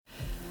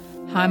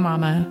Hi,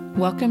 Mama.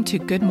 Welcome to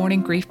Good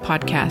Morning Grief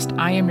Podcast.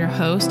 I am your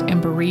host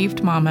and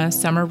bereaved mama,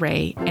 Summer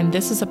Ray, and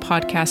this is a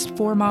podcast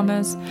for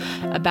mamas,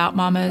 about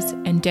mamas,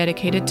 and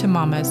dedicated to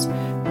mamas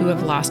who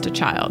have lost a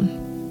child.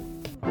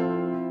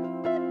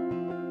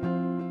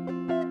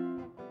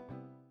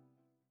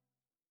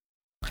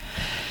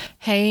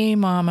 Hey,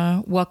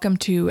 Mama. Welcome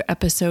to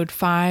episode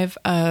 5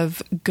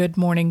 of Good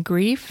Morning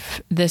Grief.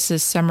 This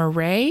is Summer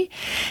Ray,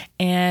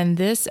 and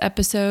this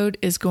episode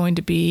is going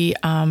to be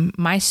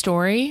my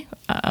story,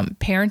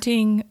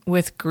 parenting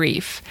with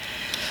grief.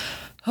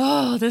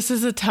 Oh, this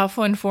is a tough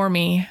one for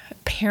me.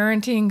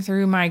 Parenting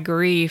through my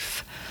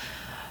grief,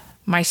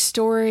 my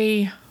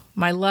story,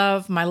 my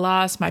love, my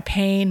loss, my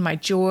pain, my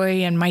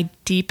joy, and my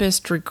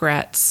deepest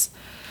regrets.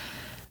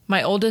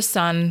 My oldest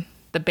son,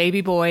 the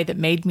baby boy that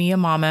made me a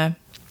mama,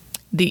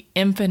 the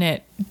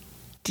infinite,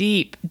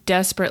 deep,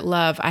 desperate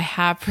love I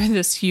have for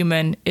this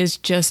human is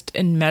just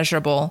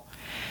immeasurable.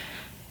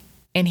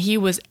 And he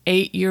was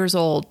 8 years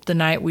old the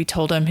night we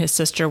told him his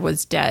sister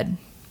was dead.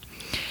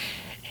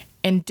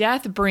 And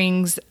death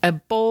brings a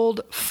bold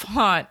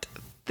font,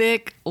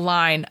 thick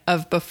line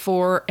of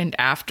before and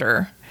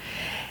after.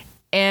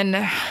 And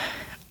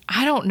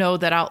I don't know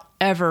that I'll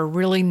ever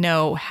really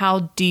know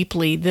how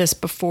deeply this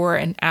before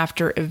and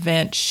after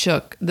event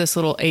shook this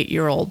little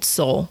 8-year-old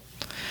soul.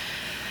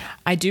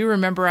 I do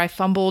remember I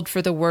fumbled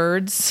for the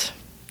words.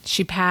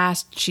 She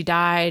passed, she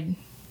died,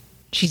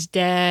 she's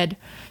dead,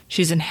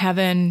 she's in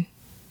heaven,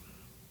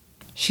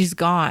 she's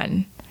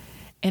gone.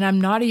 And I'm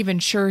not even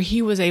sure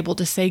he was able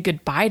to say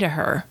goodbye to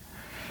her.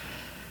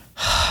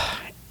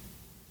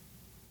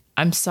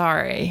 I'm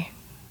sorry,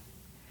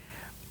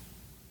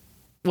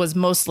 was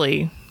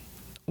mostly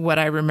what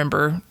I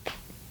remember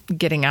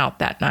getting out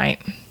that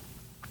night.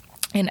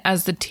 And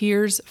as the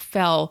tears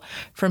fell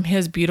from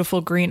his beautiful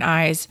green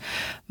eyes,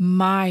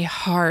 my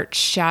heart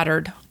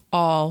shattered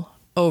all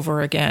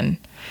over again.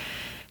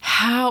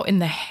 How in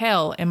the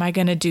hell am I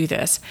going to do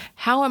this?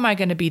 How am I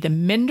going to be the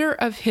mender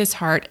of his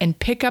heart and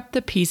pick up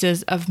the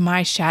pieces of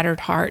my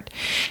shattered heart?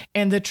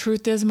 And the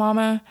truth is,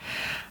 Mama,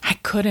 I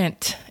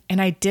couldn't,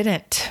 and I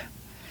didn't.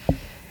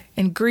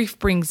 And grief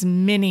brings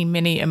many,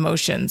 many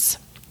emotions.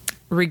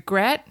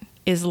 Regret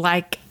is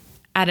like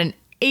at an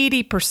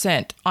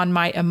 80% on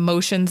my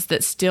emotions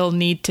that still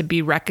need to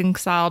be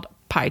reconciled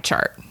pie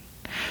chart.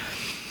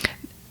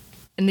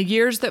 In the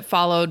years that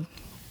followed,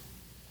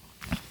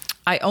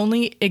 I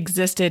only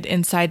existed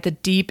inside the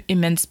deep,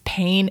 immense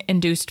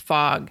pain-induced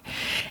fog,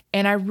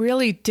 and I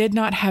really did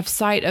not have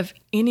sight of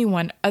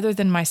anyone other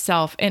than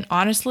myself, and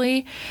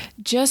honestly,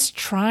 just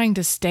trying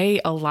to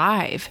stay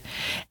alive.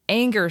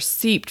 Anger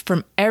seeped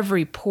from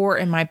every pore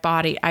in my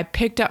body. I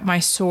picked up my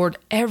sword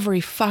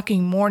every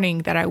fucking morning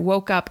that I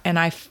woke up, and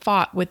I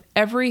fought with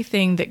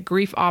everything that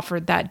grief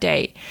offered that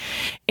day,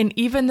 and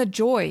even the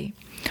joy.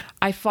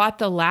 I fought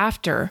the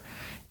laughter.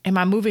 Am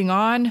I moving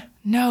on?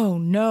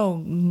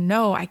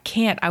 No, I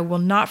can't. I will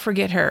not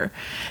forget her.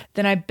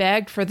 Then I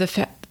begged for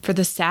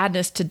the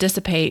sadness to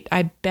dissipate.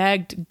 I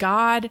begged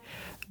God,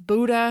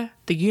 Buddha,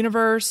 the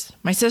universe,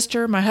 my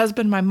sister, my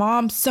husband, my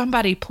mom,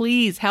 somebody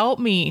please help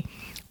me.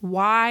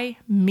 Why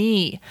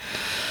me?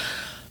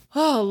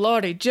 Oh,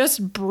 Lordy,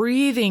 just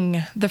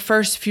breathing the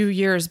first few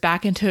years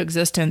back into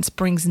existence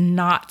brings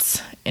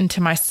knots into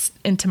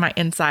my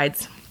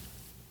insides.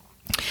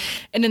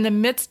 And in the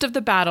midst of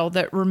the battle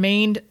that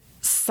remained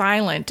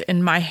silent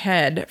in my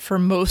head for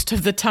most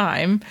of the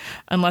time,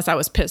 unless I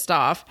was pissed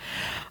off,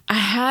 I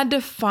had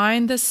to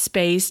find the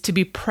space to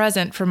be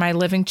present for my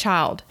living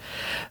child.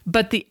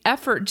 But the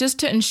effort just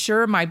to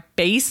ensure my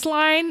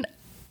baseline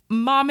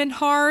mom and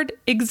hard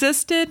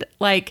existed,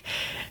 like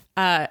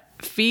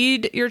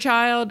feed your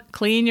child,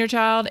 clean your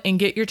child, and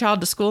get your child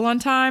to school on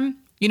time.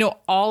 You know,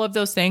 all of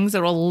those things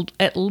that will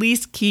at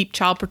least keep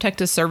Child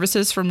Protective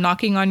Services from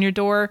knocking on your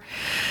door.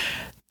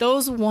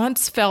 Those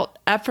once felt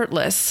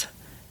effortless,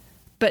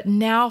 but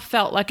now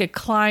felt like a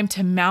climb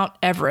to Mount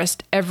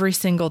Everest every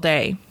single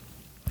day.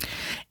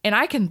 And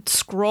I can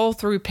scroll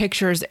through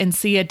pictures and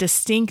see a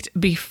distinct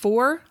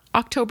before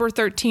October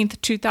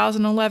 13th,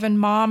 2011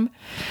 mom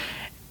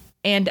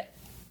and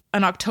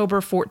an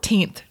October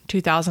 14th,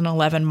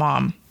 2011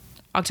 mom.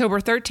 October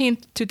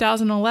 13th,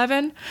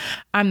 2011,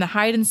 I'm the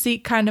hide and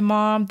seek kind of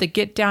mom, the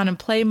get down and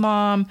play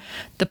mom,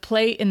 the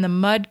play in the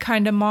mud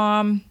kind of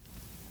mom.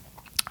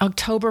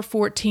 October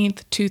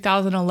 14th,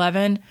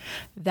 2011,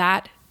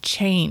 that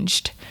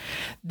changed.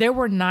 There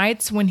were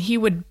nights when he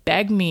would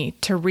beg me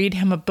to read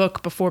him a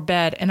book before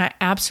bed, and I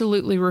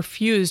absolutely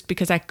refused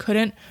because I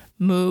couldn't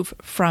move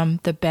from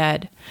the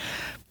bed.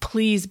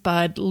 Please,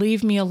 bud,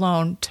 leave me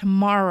alone.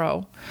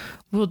 Tomorrow.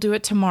 We'll do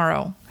it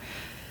tomorrow.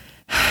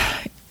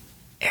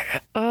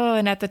 Oh,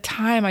 and at the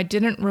time, I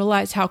didn't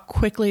realize how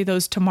quickly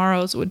those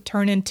tomorrows would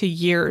turn into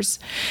years.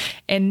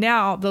 And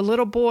now the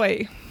little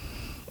boy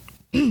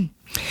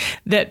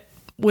that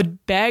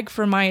would beg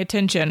for my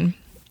attention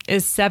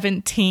is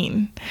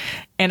 17,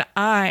 and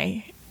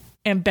I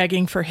am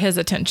begging for his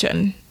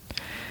attention.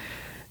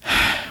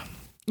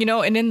 You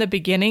know, and in the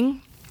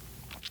beginning,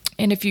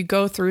 And if you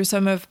go through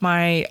some of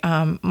my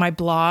my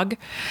blog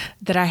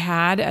that I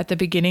had at the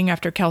beginning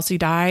after Kelsey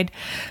died,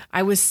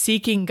 I was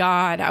seeking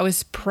God. I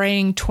was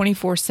praying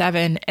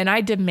 24/7, and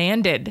I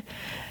demanded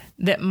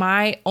that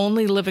my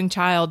only living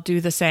child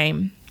do the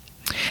same.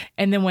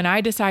 And then when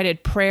I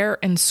decided prayer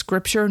and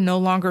scripture no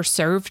longer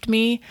served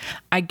me,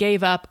 I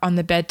gave up on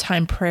the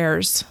bedtime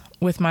prayers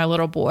with my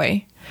little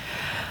boy.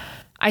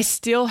 I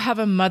still have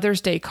a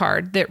Mother's Day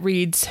card that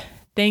reads,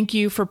 "Thank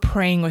you for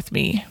praying with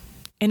me."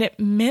 And it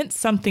meant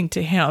something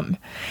to him,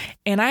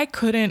 and I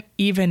couldn't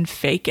even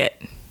fake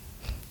it.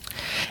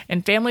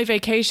 And family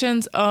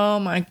vacations, oh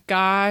my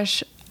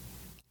gosh,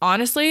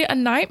 honestly, a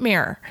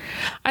nightmare.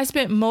 I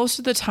spent most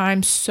of the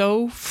time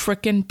so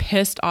freaking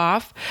pissed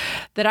off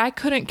that I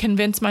couldn't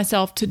convince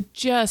myself to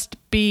just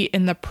be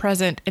in the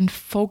present and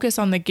focus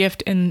on the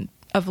gift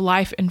of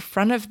life in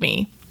front of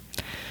me.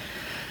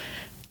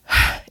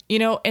 You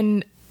know,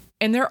 and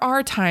there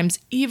are times,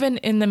 even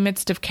in the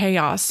midst of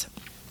chaos,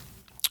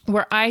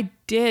 where I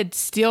did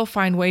still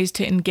find ways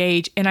to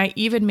engage, and I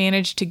even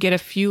managed to get a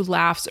few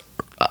laugh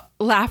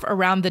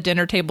around the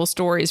dinner table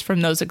stories from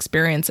those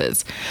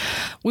experiences.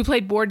 We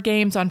played board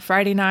games on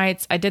Friday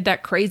nights. I did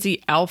that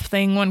crazy elf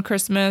thing one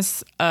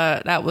Christmas.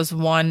 That was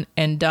one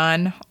and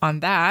done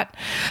on that.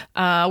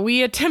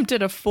 We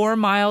attempted a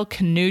 4-mile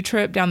canoe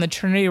trip down the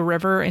Trinity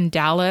River in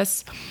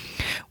Dallas.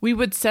 We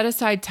would set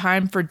aside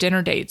time for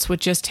dinner dates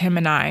with just him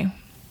and I.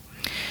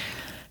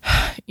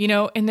 You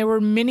know, and there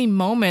were many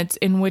moments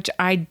in which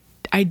I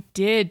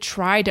did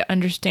try to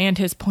understand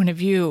his point of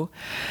view,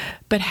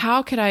 but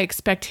how could I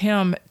expect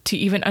him to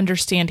even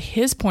understand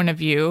his point of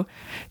view,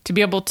 to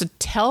be able to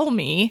tell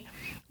me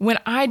when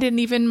I didn't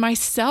even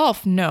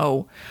myself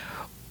know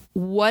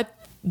what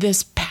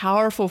this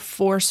powerful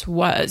force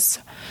was?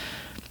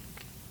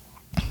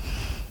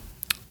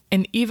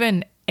 And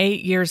even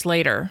 8 years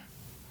later,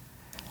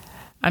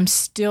 I'm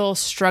still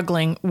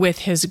struggling with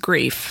his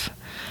grief.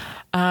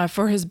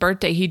 For his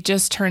birthday, he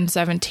just turned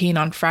 17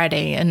 on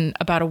Friday, and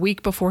about a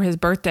week before his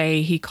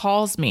birthday, he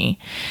calls me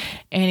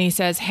and he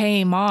says,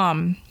 "Hey,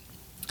 Mom,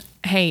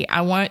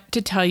 I want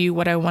to tell you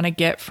what I want to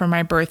get for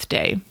my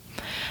birthday."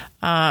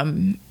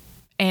 And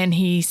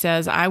he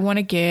says, "I want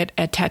to get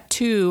a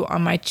tattoo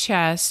on my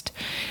chest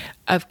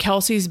of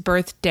Kelsey's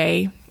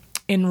birthday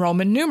in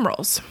Roman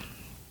numerals."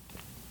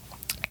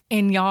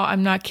 And y'all,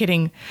 I'm not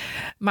kidding.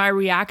 My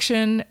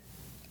reaction,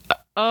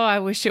 oh, I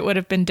wish it would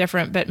have been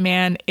different, but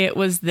man, it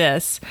was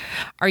this.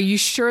 "Are you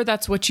sure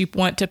that's what you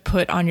want to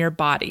put on your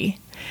body?"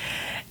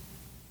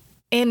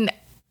 And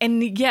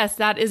yes,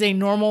 that is a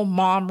normal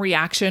mom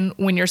reaction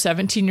when your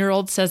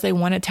 17-year-old says they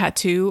want a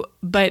tattoo,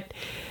 but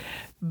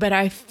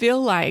I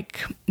feel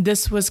like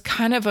this was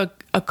kind of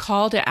a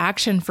call to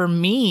action for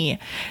me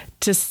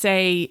to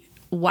say,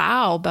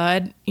 "Wow,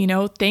 bud, you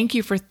know, thank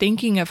you for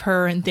thinking of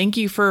her, and thank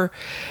you for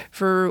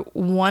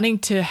wanting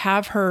to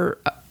have her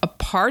a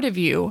part of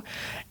you."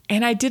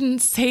 And I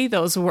didn't say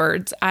those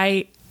words.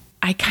 I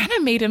kind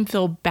of made him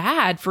feel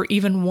bad for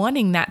even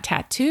wanting that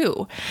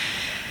tattoo.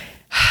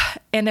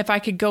 And if I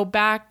could go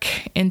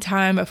back in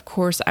time, of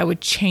course, I would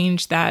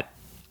change that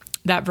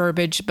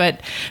verbiage.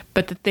 But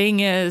the thing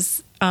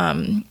is,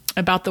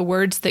 about the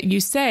words that you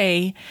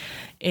say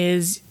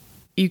is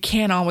you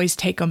can't always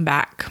take them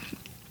back.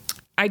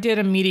 I did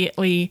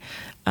immediately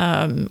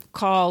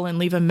call and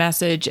leave a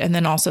message, and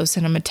then also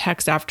send him a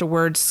text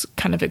afterwards,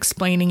 kind of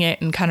explaining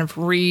it and kind of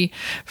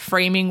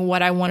reframing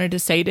what I wanted to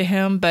say to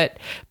him. But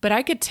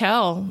I could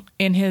tell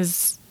in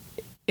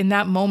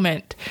that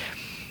moment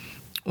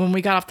when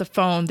we got off the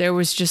phone, there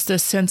was just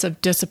this sense of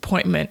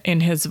disappointment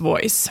in his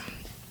voice.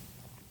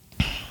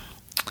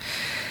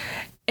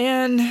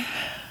 And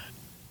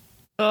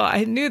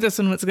I knew this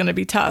one was going to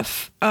be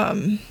tough,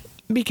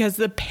 because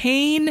the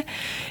pain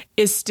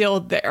is still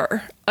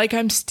there. Like,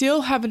 I'm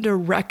still having to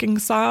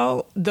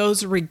reconcile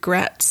those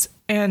regrets.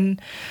 And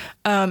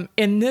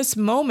in this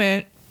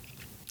moment,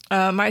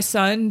 my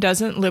son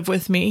doesn't live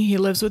with me. He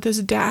lives with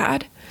his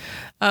dad.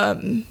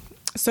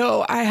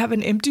 So I have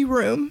an empty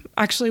room,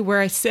 actually, where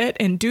I sit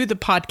and do the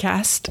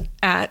podcast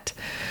at.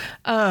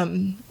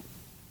 And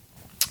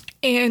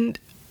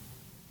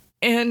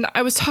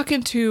I was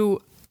talking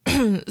to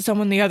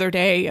someone the other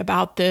day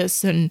about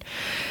this, and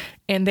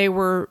they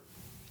were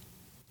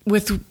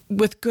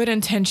with good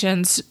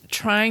intentions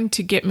trying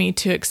to get me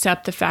to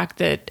accept the fact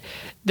that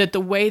the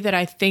way that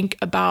I think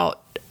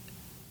about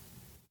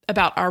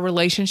our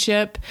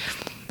relationship,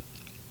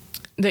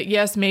 that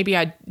yes, maybe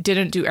I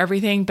didn't do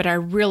everything, but I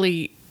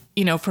really,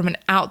 you know, from an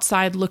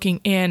outside looking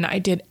in, I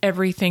did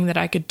everything that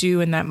I could do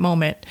in that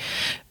moment.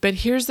 But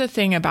here's the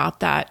thing about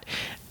that.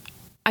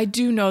 I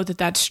do know that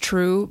that's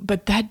true,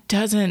 but that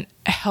doesn't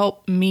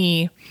help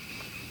me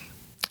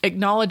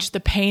acknowledge the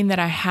pain that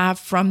I have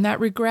from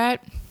that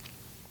regret,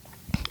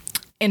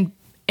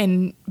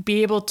 and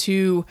be able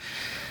to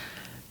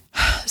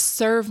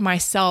serve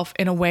myself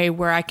in a way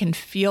where I can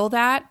feel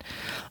that,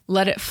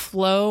 let it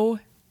flow,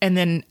 and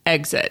then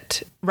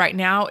exit. Right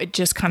now, it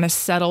just kind of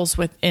settles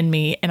within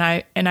me, and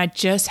I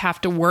just have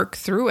to work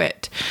through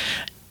it.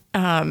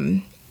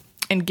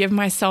 and give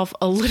myself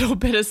a little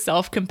bit of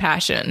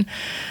self-compassion,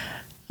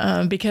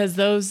 because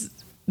those,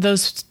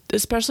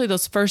 especially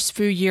those first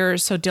few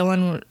years, so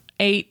Dylan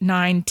 8,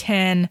 9,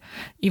 10,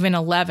 even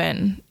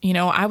 11,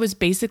 I was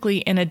basically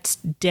in a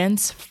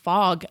dense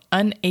fog,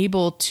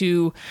 unable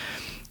to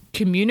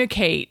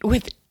communicate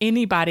with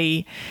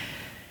anybody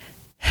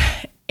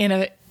in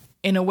a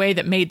way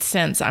that made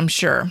sense, I'm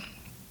sure.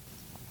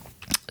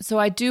 So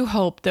I do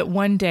hope that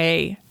one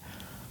day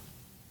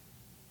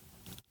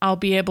I'll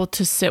be able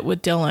to sit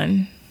with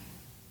Dylan.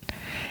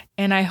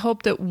 And I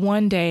hope that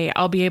one day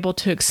I'll be able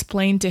to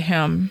explain to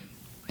him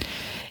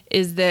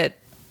is that,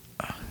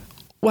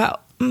 well,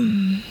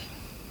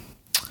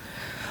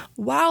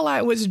 while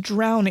I was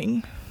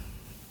drowning,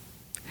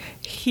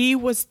 he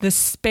was the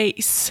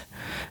space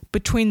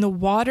between the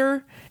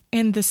water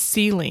and the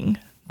ceiling,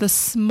 the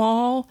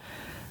small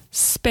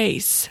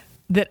space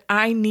that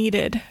I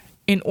needed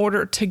in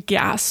order to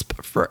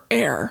gasp for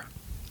air.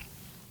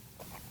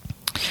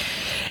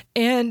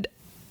 And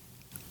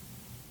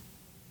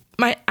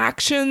my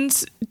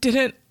actions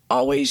didn't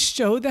always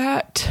show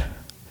that.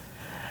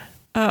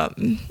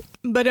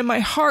 But in my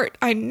heart,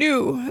 I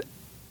knew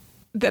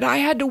that I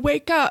had to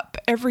wake up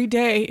every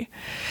day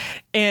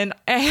and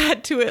I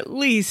had to at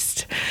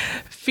least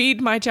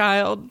feed my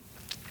child,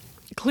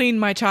 clean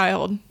my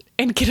child,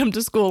 and get him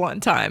to school on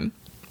time.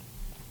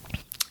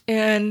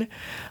 And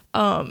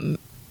the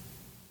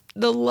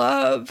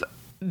love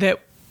that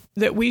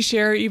we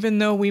share, even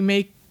though we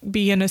may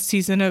be in a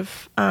season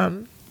of,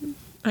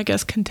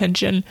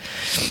 contention,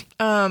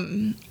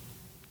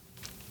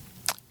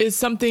 is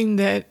something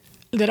that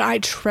I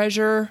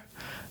treasure,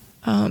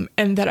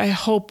 and that I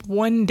hope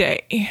one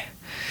day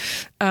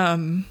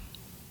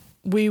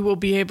we will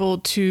be able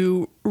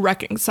to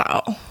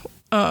reconcile.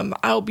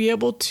 I'll be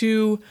able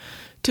to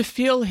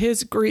feel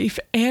his grief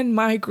and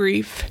my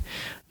grief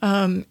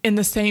in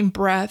the same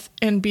breath,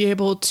 and be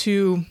able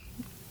to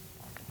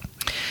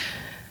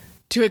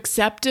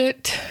accept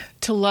it,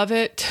 to love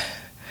it,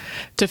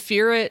 to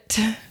fear it,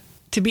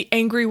 to be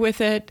angry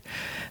with it,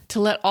 to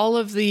let all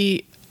of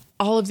the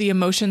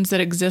emotions that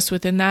exist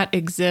within that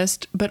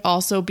exist, but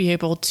also be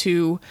able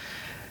to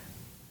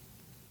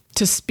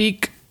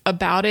speak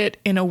about it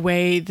in a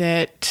way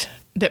that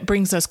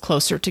brings us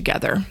closer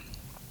together.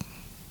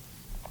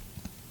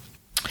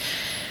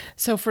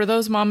 So for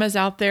those mamas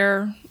out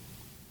there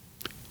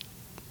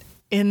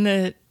in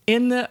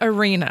the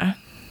arena,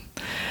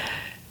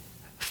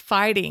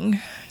 fighting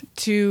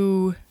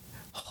to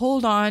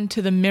hold on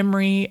to the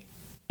memory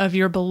of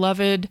your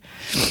beloved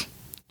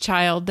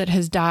child that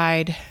has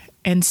died,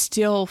 and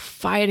still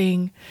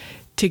fighting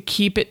to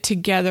keep it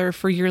together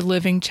for your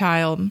living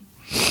child,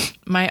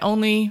 my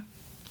only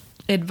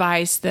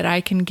advice that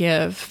I can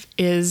give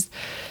is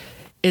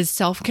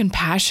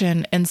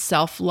self-compassion and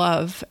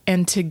self-love,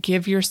 and to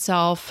give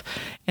yourself,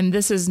 and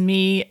this is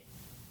me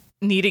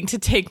needing to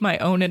take my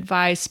own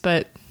advice,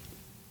 but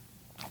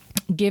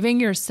giving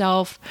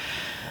yourself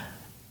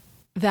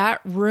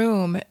that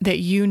room that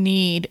you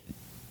need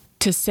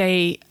to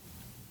say,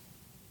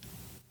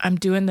 I'm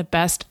doing the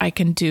best I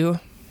can do.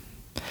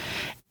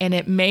 And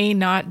it may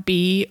not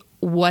be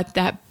what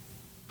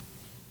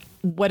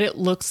it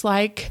looks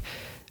like,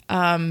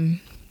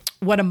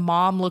 what a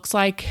mom looks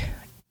like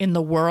in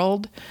the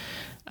world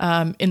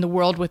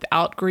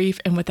without grief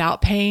and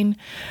without pain,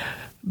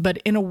 but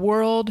in a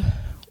world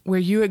where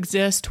you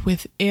exist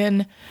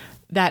within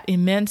that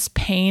immense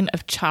pain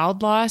of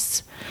child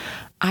loss,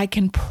 I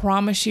can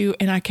promise you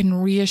and I can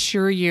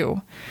reassure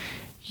you,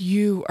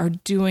 you are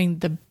doing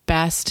the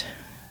best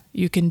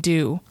you can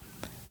do.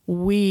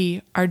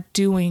 We are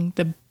doing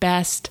the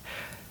best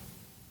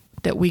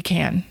that we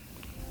can.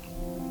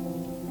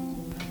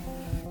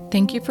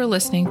 Thank you for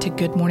listening to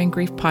Good Morning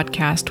Grief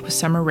Podcast with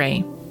Summer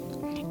Rae.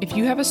 If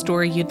you have a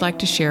story you'd like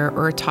to share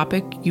or a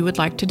topic you would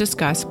like to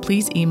discuss,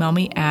 please email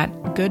me at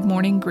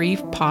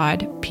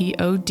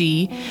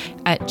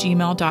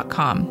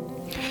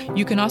goodmorninggriefpod@gmail.com.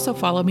 You can also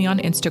follow me on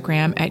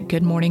Instagram at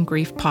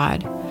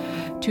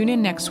goodmorninggriefpod. Tune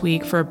in next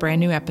week for a brand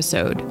new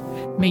episode.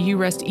 May you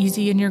rest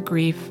easy in your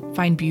grief,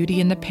 find beauty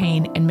in the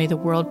pain, and may the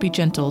world be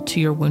gentle to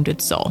your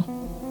wounded soul.